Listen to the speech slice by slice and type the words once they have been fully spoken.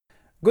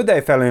Good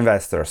day, fellow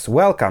investors.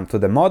 Welcome to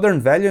the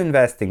Modern Value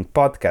Investing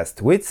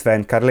podcast with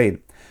Sven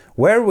Carlin,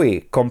 where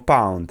we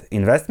compound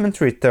investment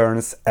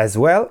returns as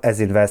well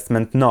as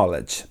investment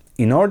knowledge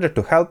in order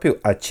to help you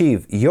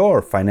achieve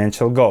your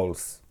financial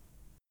goals.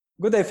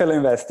 Good day, fellow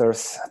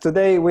investors.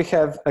 Today we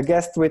have a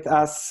guest with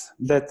us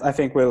that I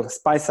think will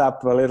spice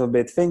up a little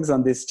bit things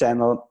on this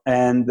channel.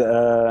 And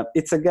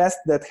it's a guest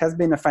that has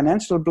been a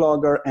financial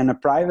blogger and a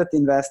private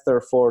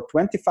investor for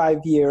 25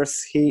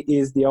 years. He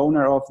is the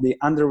owner of the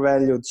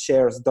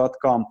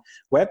undervaluedshares.com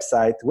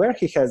website, where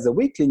he has a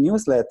weekly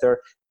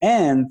newsletter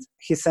and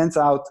he sends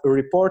out a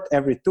report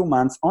every 2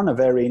 months on a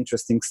very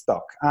interesting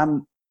stock.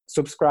 I'm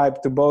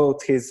subscribed to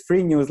both his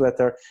free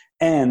newsletter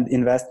and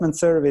investment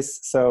service.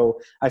 So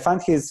I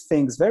found his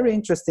things very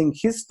interesting.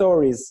 His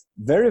story is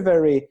very,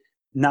 very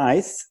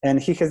nice.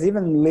 And he has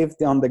even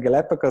lived on the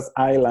Galapagos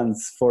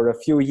Islands for a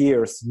few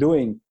years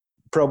doing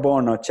pro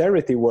bono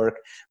charity work,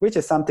 which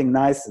is something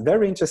nice,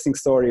 very interesting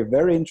story,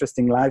 very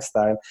interesting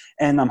lifestyle.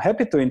 And I'm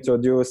happy to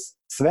introduce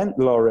Sven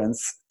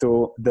Lorenz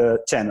to the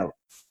channel.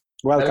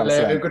 Welcome,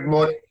 Hello, Sven. good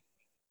morning.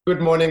 Good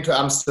morning to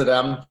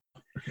Amsterdam.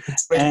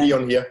 It's great to be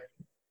on here.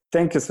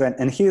 Thank you, Sven.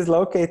 And he is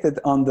located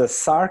on the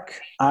Sark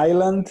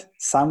Island,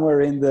 somewhere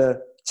in the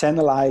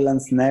Channel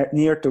Islands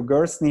near to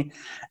Guernsey.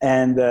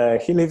 And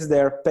he lives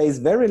there, pays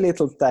very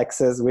little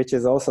taxes, which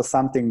is also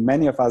something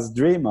many of us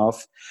dream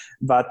of,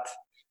 but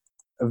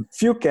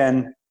few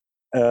can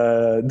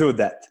do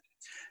that.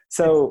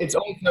 So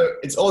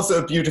it's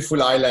also a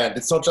beautiful island.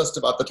 It's not just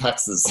about the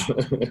taxes.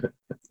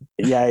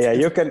 yeah,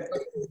 you can.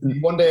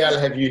 One day I'll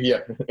have you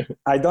here.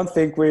 I don't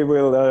think we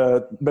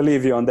will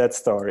believe you on that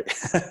story.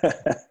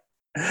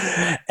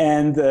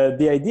 And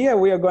the idea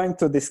we are going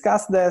to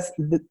discuss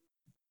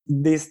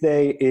this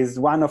day is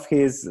one of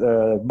his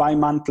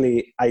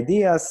bi-monthly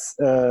ideas,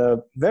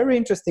 very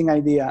interesting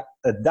idea,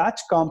 a Dutch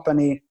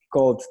company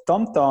called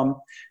TomTom,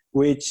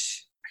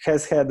 which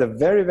has had a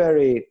very,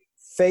 very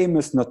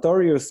famous,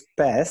 notorious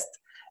past,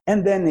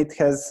 and then it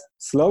has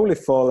slowly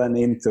fallen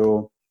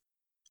into,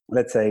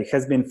 let's say,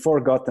 has been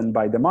forgotten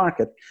by the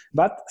market.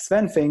 But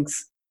Sven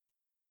thinks,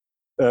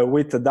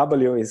 with a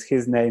W is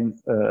his name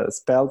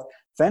spelled,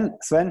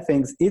 Sven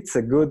thinks it's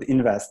a good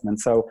investment.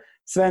 So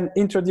Sven,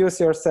 introduce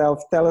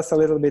yourself, tell us a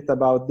little bit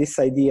about this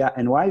idea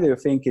and why do you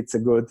think it's a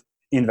good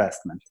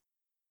investment?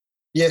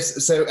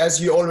 Yes, so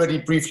as you already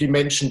briefly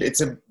mentioned,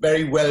 it's a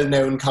very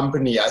well-known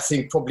company. I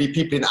think probably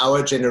people in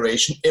our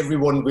generation,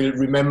 everyone will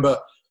remember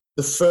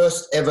the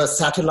first ever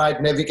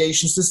satellite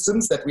navigation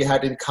systems that we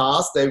had in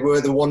cars. They were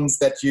the ones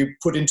that you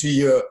put into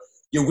your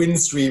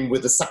windscreen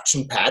with a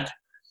suction pad.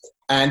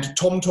 And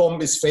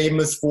TomTom is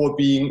famous for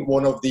being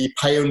one of the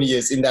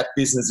pioneers in that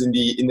business. In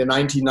the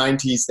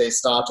 1990s, they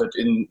started.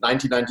 In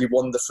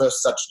 1991, the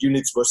first such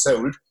units were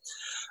sold.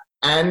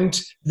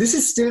 And this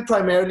is still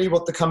primarily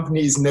what the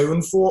company is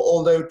known for,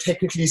 although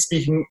technically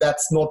speaking,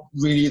 that's not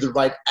really the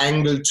right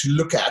angle to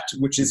look at,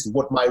 which is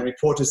what my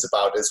report is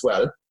about as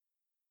well.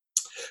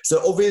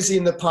 So obviously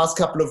in the past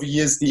couple of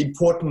years, the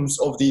importance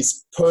of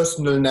these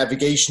personal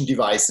navigation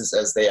devices,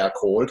 as they are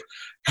called,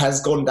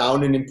 has gone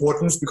down in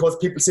importance because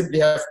people simply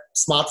have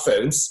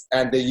smartphones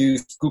and they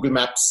use Google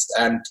Maps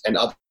and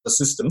other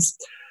systems.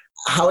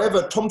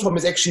 However, TomTom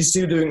is actually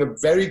still doing a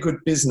very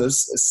good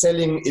business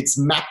selling its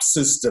map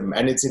system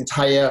and its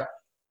entire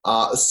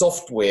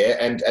software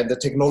and the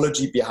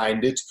technology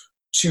behind it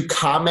to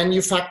car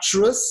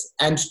manufacturers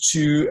and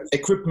to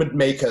equipment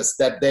makers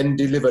that then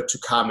deliver to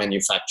car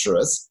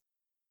manufacturers.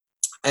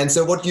 And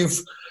so what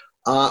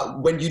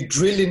when you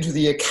drill into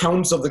the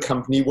accounts of the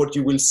company, what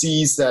you will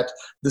see is that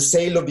the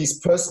sale of these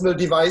personal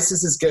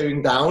devices is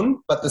going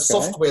down, but the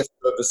software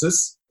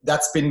services,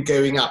 that's been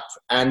going up.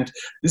 And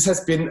this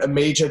has been a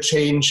major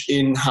change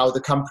in how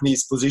the company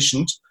is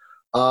positioned.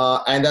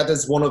 And that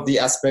is one of the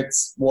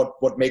aspects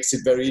what makes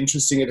it very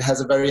interesting. It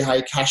has a very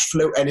high cash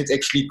flow and it's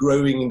actually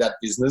growing in that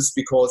business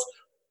because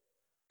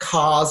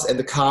cars and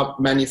the car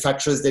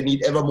manufacturers, they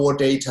need ever more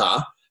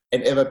data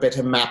and ever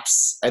better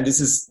maps. And this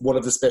is one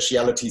of the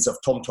specialities of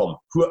TomTom,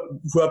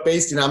 who are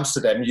based in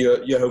Amsterdam,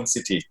 your home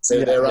city. So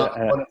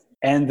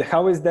And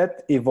how is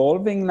that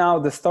evolving now?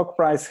 The stock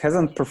price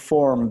hasn't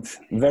performed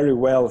very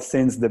well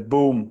since the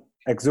boom,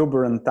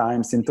 exuberant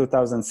times in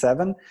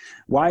 2007.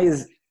 Why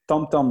is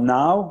TomTom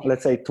now,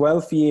 let's say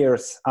 12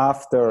 years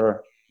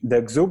after the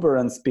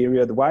exuberance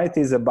period, why it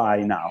is a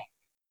buy now?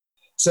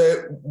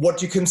 So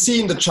what you can see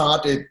in the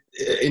chart,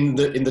 in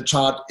the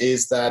chart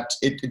is that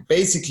it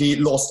basically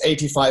lost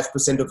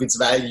 85% of its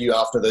value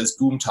after those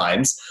boom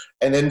times.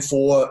 And then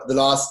for the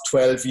last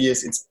 12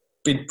 years, it's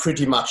been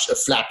pretty much a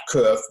flat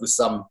curve with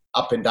some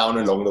up and down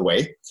along the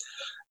way.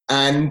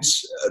 And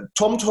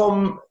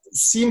TomTom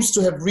seems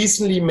to have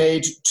recently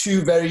made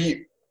two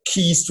very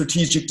key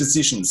strategic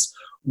decisions.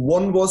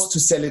 One was to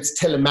sell its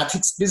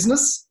telematics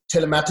business.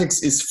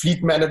 Telematics is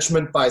fleet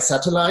management by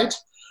satellite.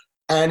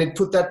 And it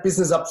put that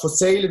business up for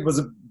sale. It was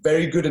a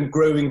very good and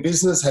growing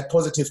business, had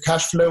positive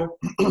cash flow.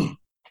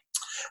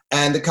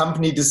 And the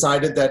company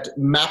decided that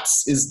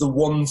maps is the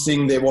one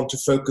thing they want to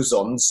focus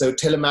on. So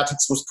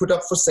telematics was put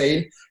up for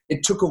sale.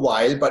 It took a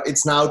while, but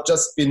it's now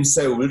just been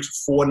sold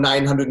for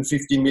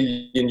 950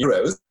 million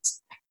euros.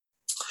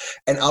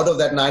 And out of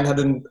that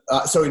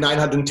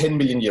 910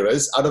 million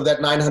euros, out of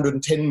that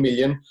 910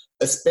 million,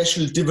 a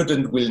special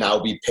dividend will now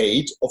be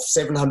paid of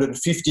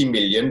 750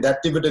 million. That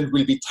dividend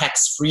will be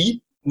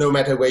tax-free, no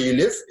matter where you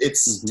live.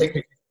 It's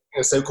technically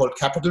a so-called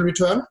capital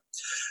return.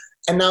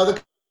 And now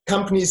the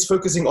company is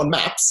focusing on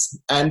maps.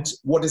 And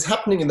what is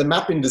happening in the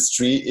map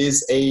industry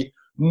is a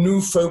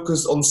new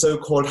focus on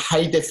so-called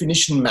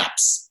high-definition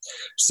maps.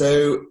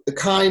 So the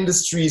car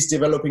industry is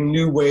developing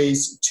new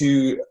ways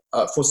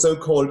for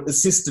so-called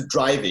assisted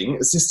driving.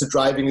 Assisted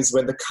driving is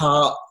when the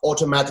car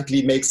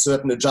automatically makes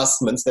certain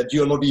adjustments that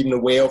you're not even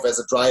aware of as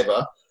a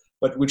driver,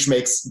 but which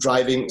makes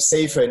driving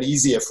safer and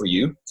easier for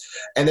you.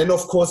 And then,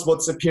 of course,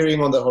 what's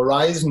appearing on the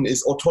horizon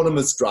is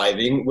autonomous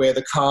driving, where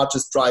the car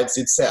just drives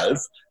itself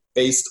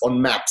based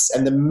on maps.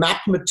 And the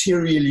map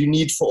material you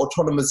need for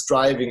autonomous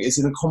driving is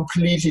in a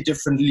completely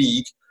different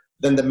league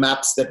than the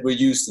maps that were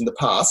used in the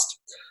past.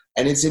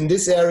 And it's in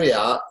this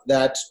area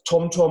that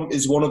TomTom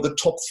is one of the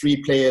top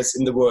 3 players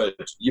in the world.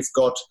 You've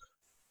got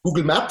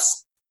Google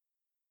Maps,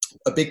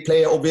 a big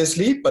player,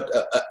 obviously, but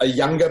a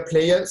younger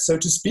player, so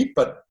to speak,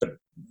 but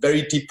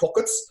very deep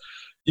pockets.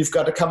 You've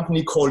got a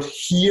company called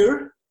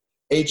HERE,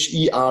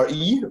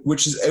 HERE,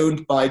 which is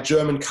owned by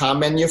German car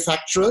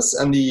manufacturers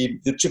and the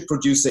chip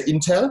producer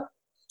Intel.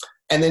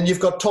 And then you've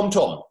got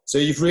TomTom. So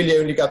you've really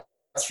only got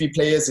 3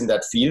 players in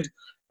that field.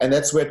 And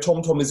that's where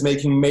TomTom is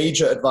making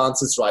major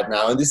advances right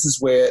now. And this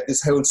is where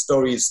this whole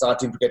story is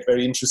starting to get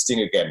very interesting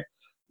again.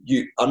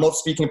 You are not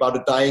speaking about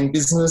a dying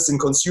business in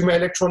consumer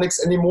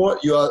electronics anymore.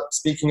 You are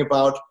speaking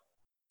about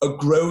a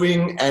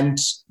growing and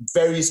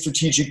very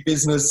strategic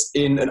business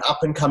in an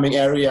up-and-coming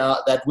area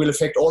that will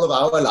affect all of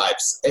our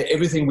lives.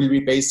 Everything will be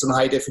based on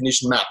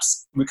high-definition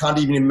maps. We can't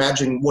even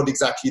imagine what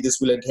exactly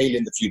this will entail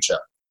in the future.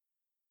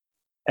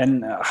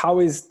 And how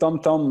is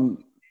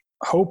TomTom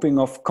hoping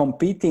of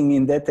competing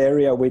in that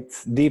area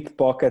with deep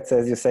pockets,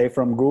 as you say,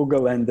 from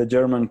Google and the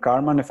German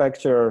car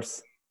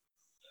manufacturers?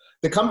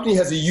 The company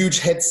has a huge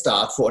head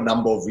start for a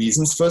number of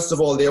reasons. First of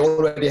all, they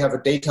already have a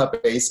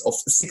database of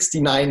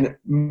 69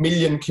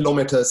 million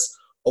kilometers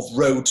of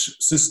road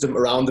system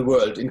around the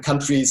world in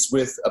countries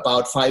with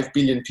about 5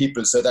 billion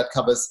people. So that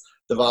covers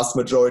the vast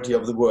majority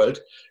of the world.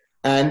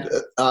 And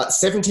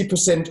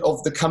 70%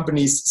 of the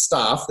company's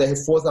staff, they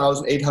have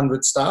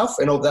 4,800 staff,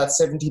 and of that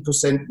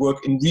 70%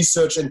 work in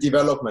research and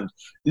development.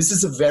 This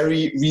is a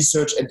very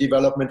research and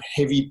development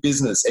heavy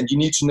business, and you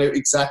need to know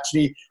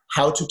exactly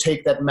how to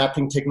take that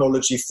mapping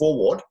technology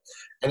forward.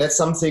 And that's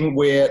something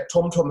where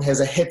TomTom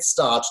has a head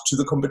start to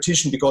the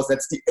competition, because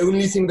that's the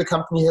only thing the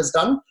company has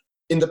done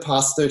in the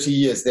past 30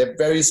 years. They're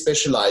very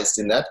specialized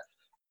in that,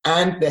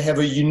 and they have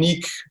a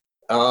unique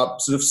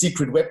sort of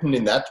secret weapon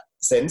in that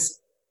sense.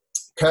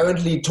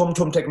 Currently,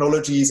 TomTom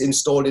technology is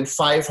installed in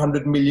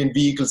 500 million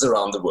vehicles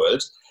around the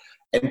world,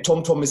 and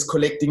TomTom is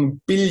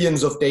collecting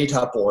billions of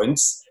data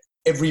points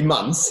every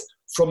month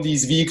from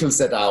these vehicles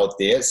that are out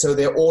there. So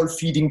they're all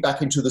feeding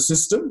back into the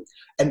system,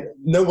 and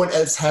no one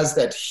else has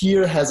that.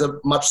 HERE has a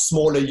much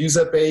smaller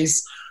user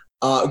base.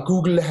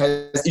 Google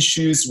has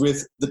issues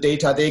with the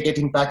data they're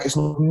getting back. It's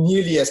not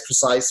nearly as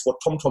precise what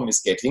TomTom is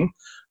getting.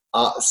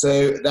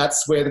 So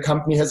that's where the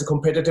company has a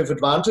competitive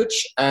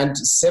advantage, and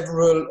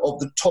several of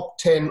the top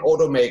 10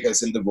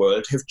 automakers in the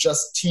world have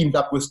just teamed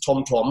up with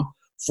TomTom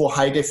for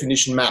high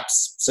definition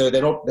maps. So they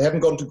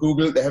haven't gone to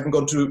Google, they haven't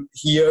gone to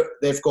HERE,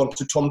 they've gone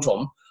to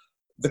TomTom.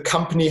 The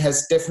company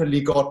has definitely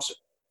got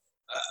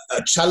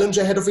a challenge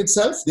ahead of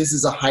itself. This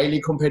is a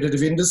highly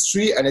competitive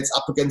industry, and it's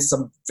up against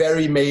some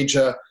very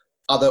major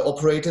other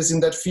operators in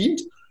that field,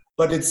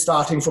 but it's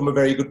starting from a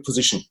very good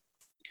position.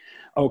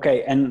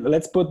 Okay, and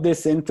let's put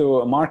this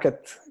into a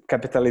market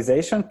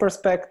capitalization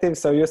perspective.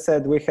 So you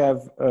said we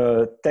have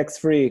a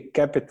tax-free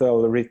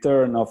capital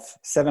return of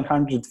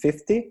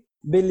 750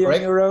 billion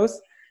Correct. Euros.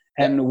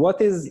 And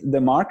what is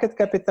the market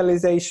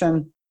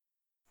capitalization?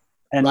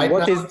 And right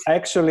what now, is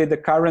actually the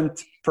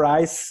current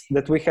price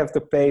that we have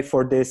to pay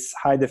for this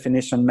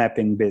high-definition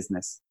mapping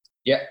business?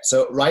 Yeah,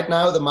 so right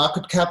now the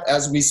market cap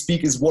as we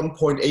speak is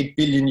 1.8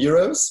 billion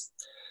euros.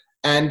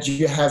 And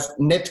you have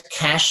net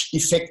cash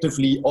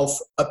effectively of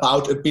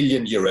about 1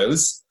 billion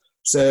euros.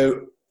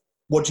 So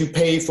what you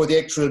pay for the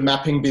actual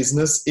mapping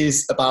business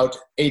is about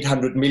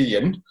 800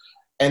 million.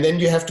 And then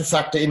you have to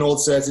factor in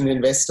also as an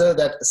investor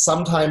that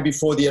sometime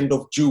before the end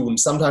of June,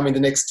 sometime in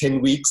the next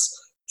 10 weeks,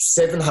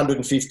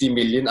 750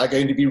 million are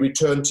going to be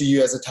returned to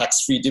you as a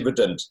tax-free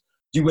dividend.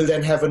 You will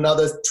then have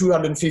another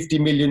 250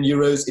 million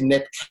euros in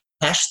net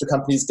cash. The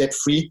company is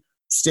debt-free,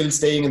 still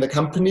staying in the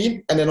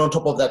company. And then on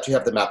top of that, you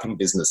have the mapping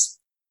business.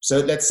 So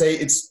let's say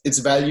it's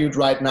valued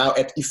right now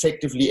at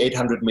effectively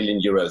 800 million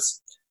euros.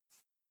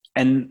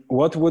 And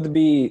what would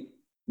be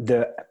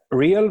the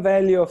real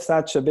value of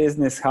such a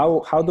business?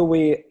 How do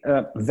we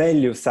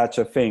value such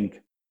a thing?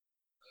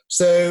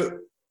 So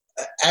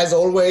as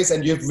always,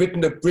 and you've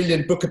written a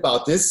brilliant book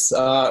about this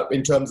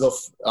in terms of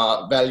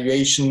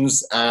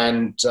valuations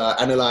and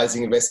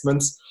analyzing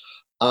investments,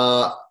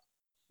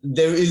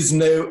 there is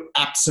no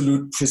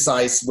absolute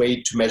precise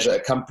way to measure a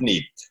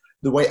company.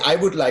 The way I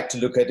would like to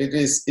look at it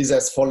is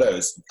as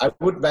follows. I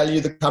would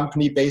value the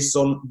company based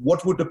on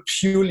what would a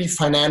purely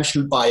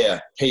financial buyer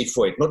pay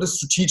for it, not a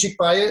strategic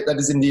buyer that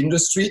is in the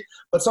industry,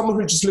 but someone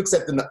who just looks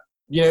at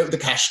the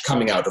cash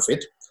coming out of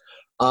it.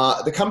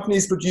 The company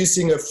is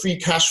producing a free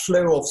cash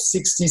flow of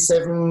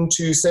 67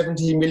 to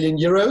 70 million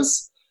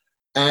euros.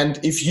 And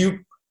if you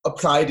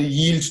applied a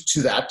yield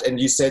to that and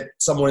you said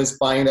someone is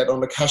buying that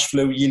on a cash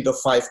flow yield of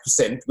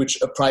 5%,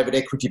 which a private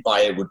equity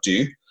buyer would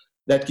do,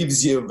 that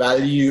gives you a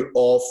value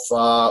of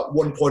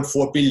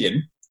 1.4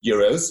 billion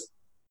euros.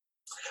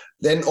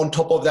 Then on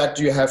top of that,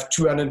 you have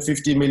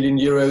 250 million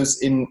euros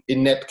in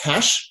net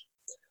cash.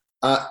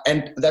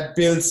 And that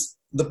builds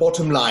the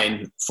bottom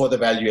line for the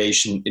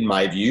valuation, in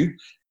my view.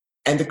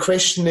 And the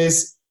question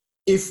is,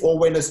 if or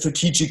when a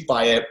strategic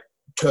buyer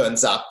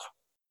turns up,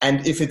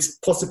 and if it's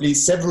possibly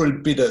several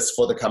bidders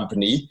for the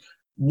company,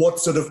 what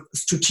sort of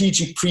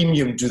strategic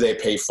premium do they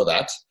pay for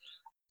that?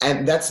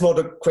 And that's not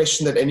a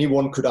question that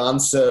anyone could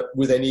answer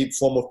with any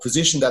form of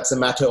precision. That's a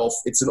matter of,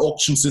 it's an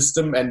auction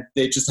system and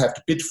they just have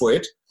to bid for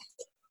it.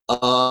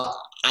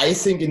 I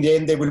think in the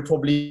end, they will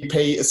probably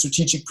pay a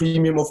strategic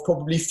premium of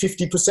probably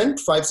 50%,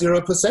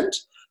 50%.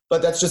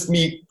 But that's just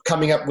me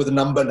coming up with a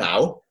number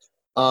now.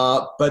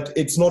 But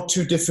it's not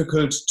too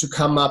difficult to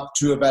come up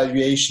to a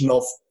valuation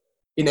of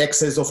in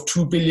excess of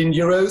 2 billion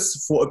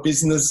euros for a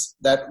business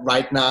that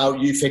right now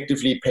you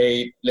effectively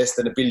pay less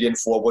than 1 billion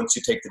for once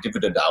you take the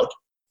dividend out.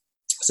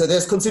 So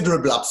there's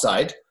considerable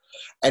upside.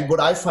 And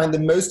what I find the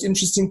most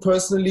interesting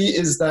personally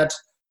is that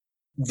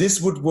this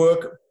would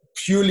work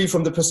purely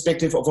from the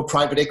perspective of a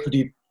private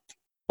equity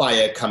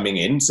buyer coming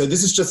in. So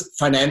this is just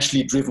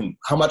financially driven,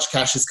 how much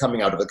cash is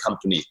coming out of the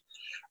company.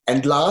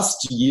 And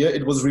last year,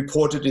 it was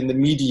reported in the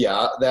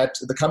media that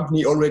the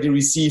company already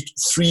received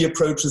 3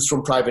 approaches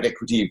from private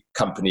equity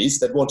companies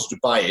that wanted to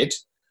buy it.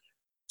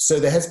 So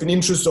there has been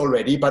interest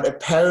already, but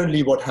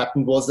apparently what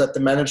happened was that the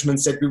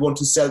management said, we want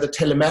to sell the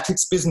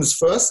telematics business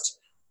first,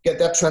 get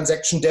that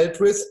transaction dealt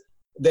with,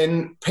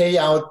 then pay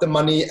out the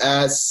money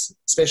as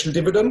special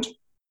dividend.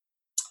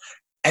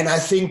 And I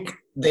think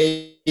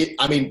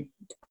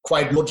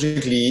quite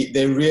logically,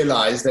 they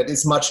realize that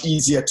it's much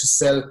easier to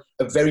sell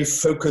a very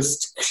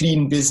focused,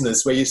 clean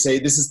business where you say,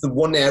 this is the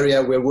one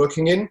area we're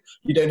working in.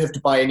 You don't have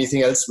to buy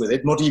anything else with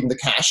it, not even the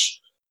cash.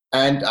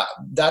 And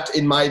that,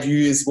 in my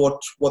view, is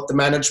what the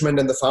management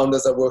and the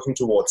founders are working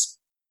towards.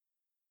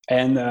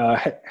 And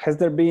has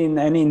there been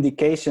any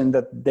indication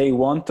that they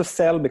want to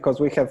sell? Because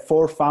we have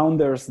 4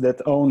 founders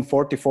that own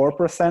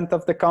 44%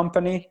 of the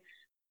company,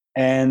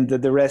 and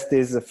the rest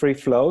is a free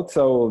float.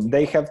 So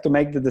they have to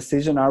make the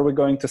decision, are we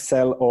going to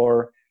sell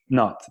or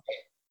not?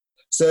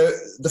 So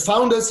the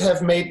founders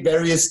have made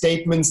various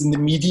statements in the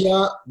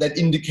media that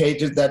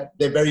indicated that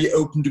they're very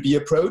open to be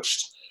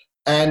approached.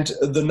 And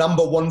the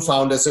number 1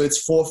 founder, so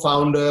it's 4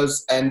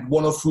 founders, and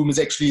one of whom is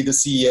actually the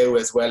CEO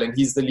as well, and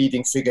he's the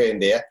leading figure in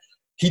there.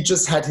 He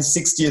just had his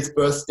 60th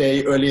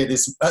birthday earlier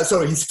his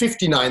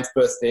 59th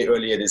birthday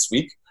earlier this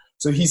week.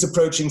 So he's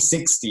approaching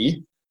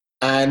 60.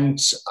 And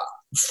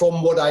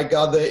from what I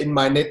gather in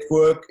my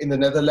network in the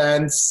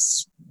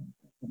Netherlands,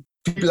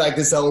 people like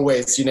this are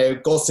always,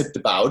 gossiped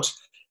about.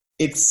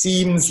 It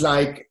seems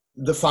like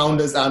the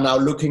founders are now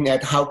looking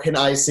at how can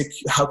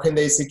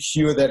they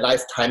secure their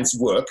lifetime's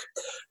work.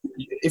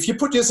 If you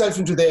put yourself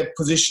into their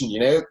position,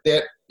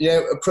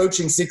 they're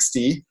approaching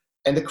 60,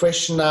 and the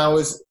question now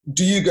is,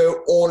 do you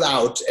go all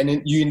out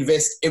and you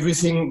invest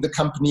everything the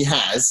company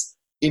has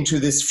into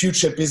this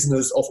future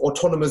business of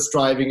autonomous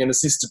driving and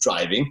assisted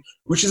driving,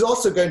 which is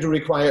also going to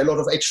require a lot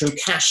of actual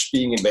cash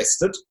being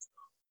invested?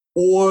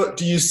 Or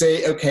do you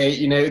say,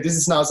 okay, this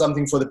is now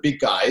something for the big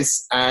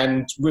guys,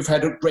 and we've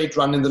had a great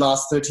run in the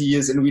last 30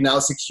 years and we now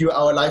secure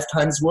our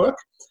lifetime's work?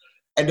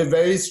 And a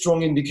very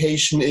strong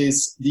indication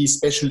is the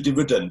special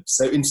dividend.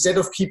 So instead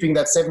of keeping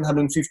that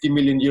 750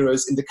 million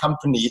euros in the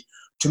company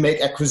to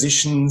make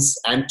acquisitions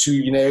and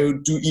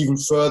to, do even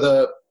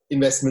further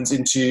investments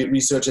into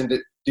research and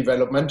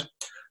development,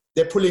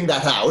 they're pulling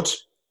that out.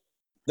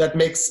 That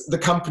makes the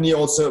company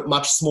also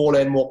much smaller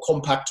and more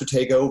compact to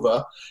take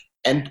over.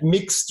 And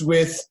mixed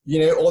with,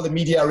 all the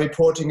media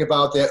reporting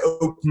about they're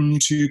open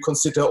to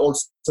consider all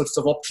sorts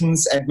of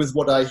options. And with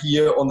what I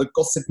hear on the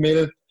gossip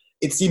mill,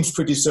 it seems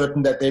pretty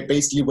certain that they're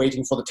basically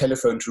waiting for the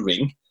telephone to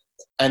ring.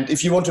 And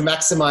if you want to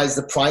maximize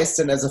the price,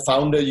 then as a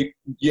founder, you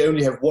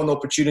only have one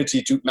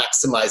opportunity to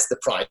maximize the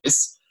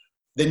price.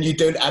 Then you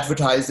don't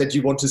advertise that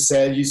you want to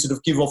sell. You sort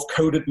of give off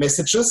coded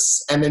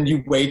messages, and then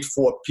you wait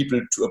for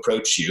people to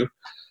approach you.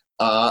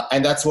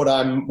 And that's what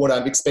I'm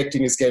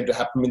expecting is going to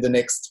happen in the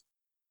next.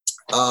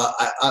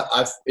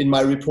 In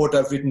my report,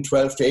 I've written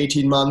 12 to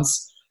 18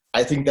 months.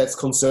 I think that's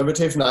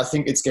conservative, and I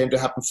think it's going to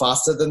happen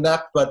faster than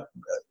that. But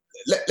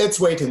let's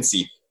wait and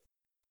see.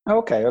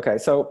 Okay.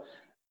 So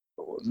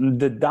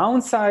the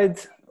downside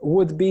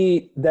would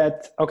be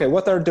that, okay,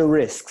 what are the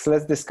risks?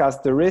 Let's discuss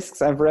the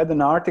risks. I've read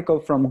an article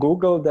from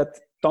Google that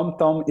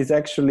TomTom is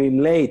actually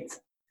late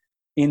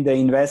in the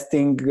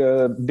investing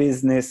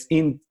business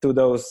into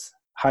those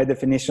high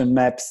definition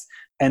maps,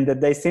 and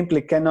that they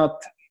simply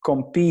cannot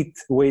compete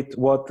with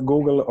what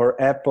Google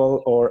or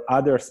Apple or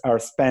others are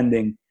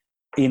spending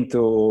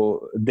into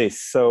this.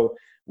 So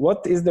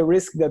what is the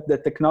risk that the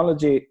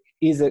technology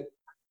is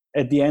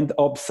at the end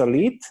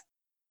obsolete,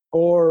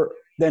 or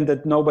then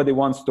that nobody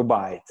wants to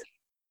buy it?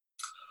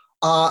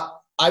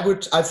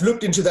 I've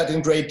looked into that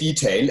in great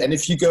detail, and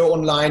if you go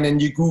online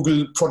and you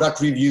Google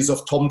product reviews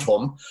of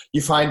TomTom,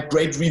 you find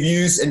great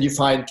reviews and you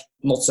find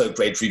not so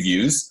great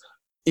reviews.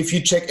 If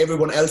you check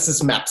everyone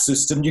else's map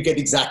system, you get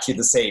exactly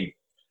the same.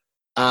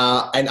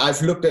 And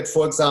I've looked at,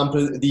 for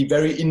example, the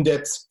very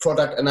in-depth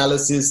product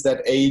analysis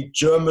that a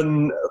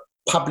German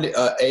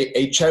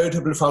a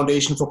charitable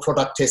foundation for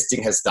product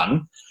testing has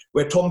done,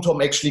 where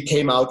TomTom actually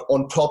came out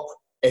on top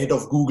ahead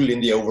of Google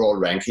in the overall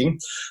ranking.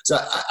 So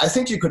I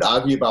think you could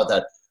argue about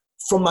that.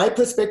 From my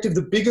perspective,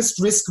 the biggest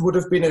risk would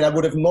have been, and I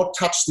would have not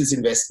touched this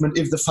investment,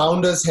 if the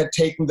founders had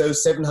taken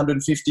those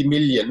 750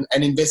 million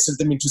and invested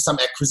them into some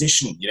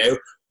acquisition,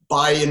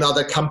 buy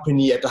another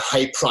company at a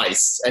high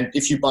price. And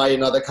if you buy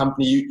another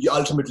company, you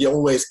ultimately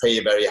always pay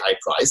a very high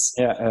price.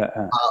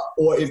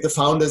 Or if the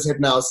founders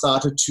had now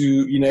started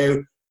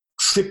to,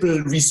 triple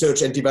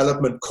research and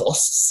development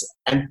costs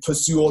and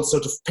pursue all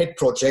sorts of pet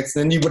projects,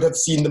 then you would have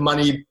seen the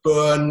money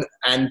burn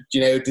and,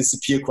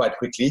 disappear quite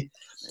quickly.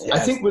 Yes. I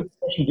think with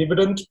special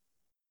dividend,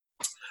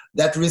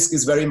 that risk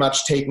is very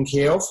much taken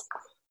care of.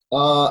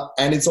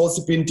 And it's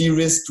also been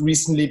de-risked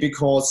recently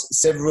because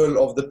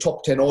several of the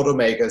top 10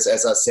 automakers,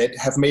 as I said,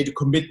 have made a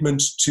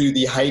commitment to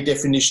the high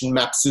definition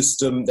map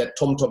system that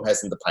TomTom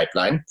has in the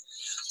pipeline.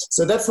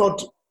 So that's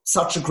not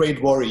such a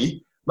great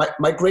worry.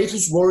 My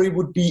greatest worry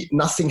would be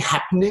nothing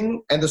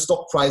happening and the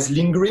stock price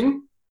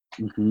lingering,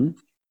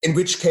 in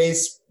which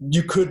case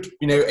you could,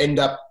 end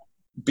up,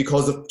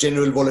 because of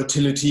general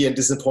volatility and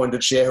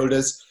disappointed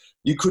shareholders,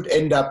 you could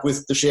end up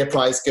with the share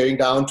price going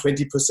down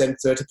 20%,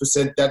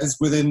 30%. That is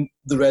within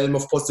the realm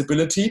of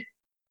possibility.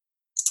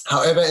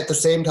 However, at the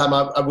same time,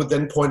 I would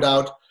then point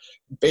out,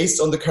 based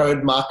on the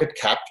current market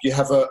cap, you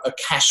have a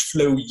cash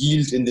flow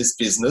yield in this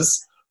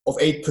business of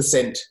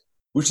 8%,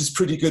 which is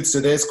pretty good. So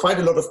there's quite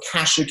a lot of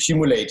cash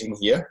accumulating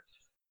here.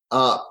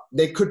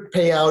 They could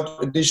pay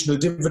out additional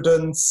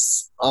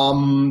dividends.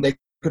 They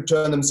could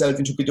turn themselves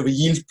into a bit of a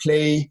yield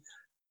play.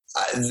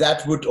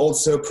 That would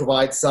also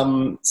provide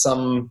some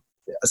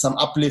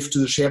uplift to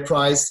the share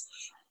price.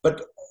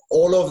 But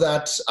all of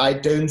that, I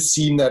don't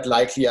seem that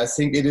likely. I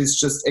think it is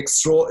just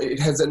it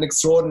has an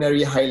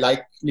extraordinary high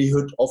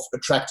likelihood of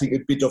attracting a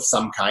bid of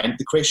some kind.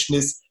 The question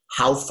is,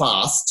 how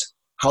fast?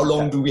 How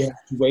long do we have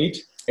to wait?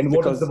 And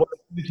what is the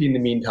volatility in the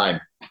meantime?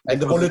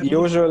 And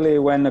usually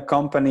when a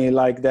company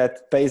like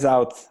that pays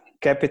out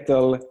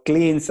capital,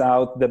 cleans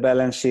out the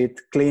balance sheet,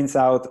 cleans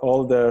out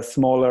all the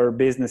smaller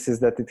businesses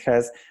that it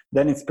has,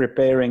 then it's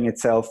preparing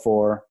itself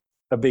for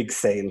a big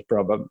sale,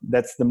 probably.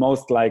 That's the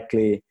most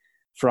likely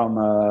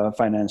from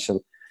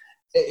financial.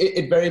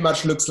 It very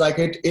much looks like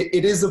it.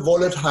 It is a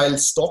volatile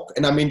stock.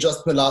 And I mean,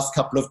 just in the last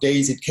couple of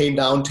days, it came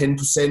down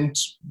 10%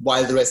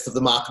 while the rest of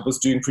the market was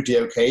doing pretty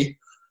okay.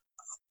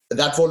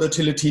 That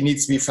volatility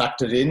needs to be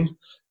factored in.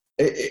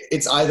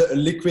 It's either a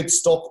liquid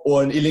stock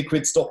or an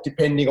illiquid stock,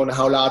 depending on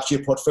how large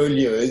your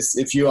portfolio is.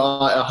 If you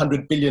are a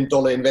 $100 billion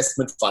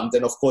investment fund,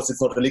 then of course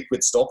it's not a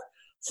liquid stock.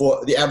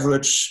 For the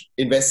average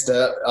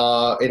investor,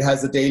 it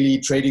has a daily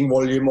trading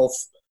volume of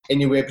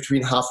anywhere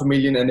between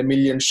 500,000 and 1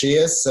 million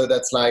shares. So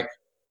that's like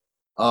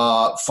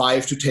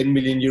 5 to 10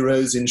 million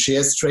euros in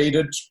shares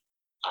traded.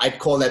 I'd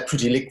call that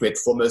pretty liquid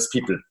for most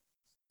people.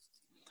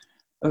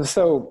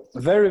 So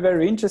very,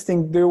 very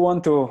interesting. Do you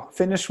want to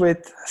finish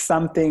with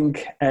something,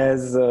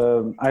 as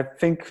I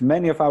think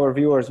many of our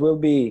viewers will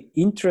be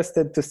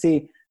interested to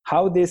see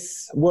how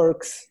this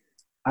works?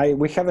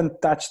 We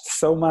haven't touched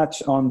so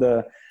much on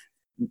the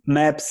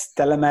maps,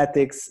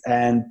 telematics,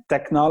 and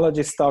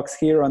technology stocks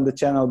here on the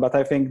channel, but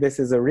I think this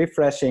is a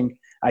refreshing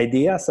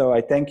idea. So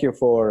I thank you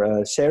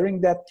for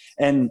sharing that.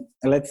 And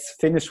let's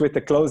finish with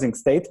a closing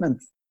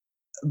statement.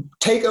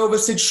 Takeover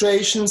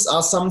situations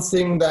are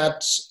something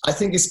that I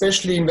think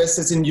especially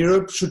investors in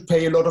Europe should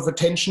pay a lot of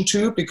attention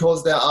to,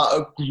 because there are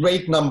a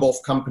great number of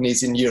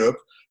companies in Europe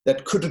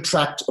that could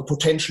attract a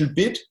potential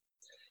bid.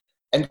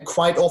 And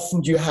quite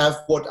often you have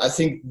what I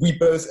think we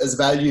both as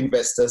value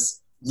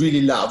investors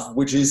really love,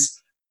 which is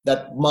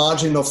that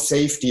margin of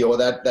safety, or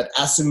that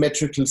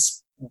asymmetrical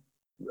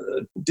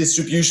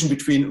distribution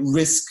between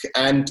risk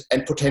and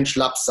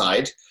potential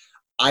upside.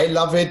 I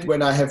love it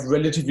when I have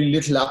relatively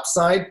little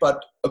upside,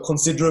 but a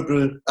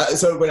considerable,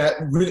 when I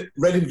have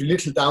relatively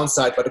little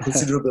downside, but a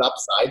considerable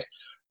upside.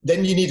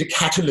 Then you need a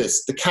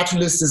catalyst. The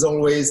catalyst is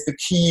always the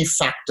key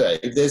factor.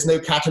 If there's no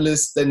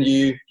catalyst, then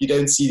you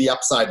don't see the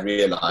upside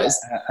realized.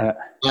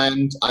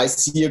 And I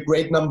see a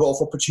great number of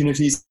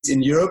opportunities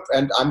in Europe,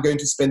 and I'm going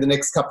to spend the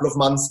next couple of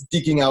months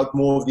digging out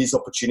more of these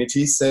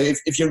opportunities. So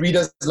if your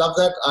readers love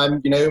that,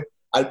 I'm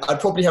I'll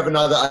probably have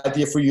another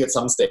idea for you at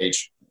some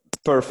stage.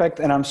 Perfect.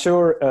 And I'm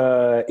sure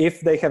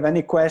if they have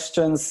any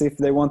questions, if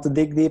they want to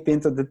dig deep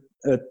into the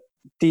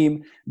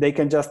team, they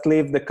can just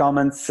leave the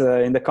comments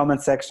in the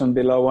comment section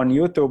below on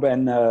YouTube,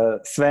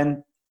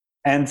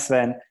 and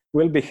Sven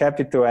will be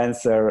happy to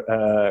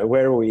answer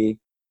where we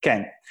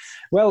can.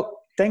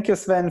 Well, thank you,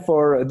 Sven,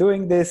 for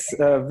doing this.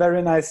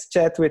 Very nice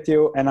chat with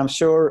you, and I'm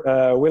sure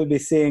we'll be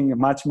seeing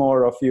much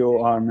more of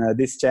you on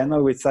this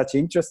channel with such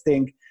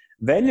interesting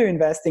value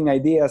investing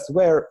ideas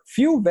where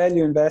few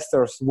value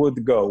investors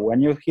would go.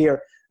 When you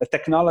hear a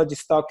technology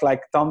stock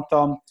like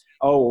TomTom,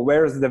 oh,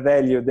 where's the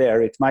value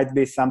there? It might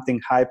be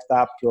something hyped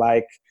up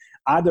like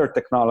other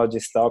technology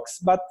stocks,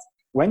 but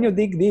when you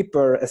dig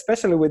deeper,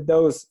 especially with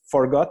those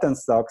forgotten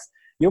stocks,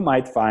 you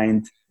might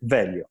find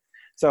value.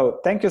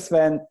 So thank you,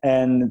 Sven,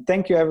 and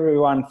thank you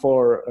everyone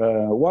for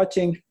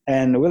watching,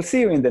 and we'll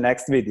see you in the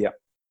next video.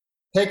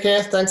 Take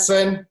care. Thanks,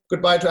 Sven.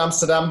 Goodbye to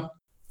Amsterdam.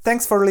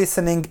 Thanks for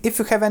listening. If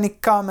you have any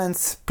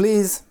comments,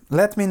 please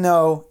let me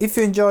know. If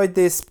you enjoyed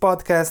this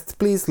podcast,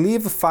 please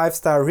leave a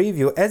 5-star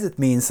review, as it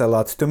means a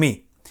lot to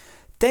me.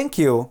 Thank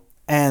you,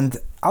 and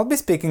I'll be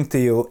speaking to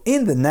you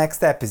in the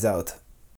next episode.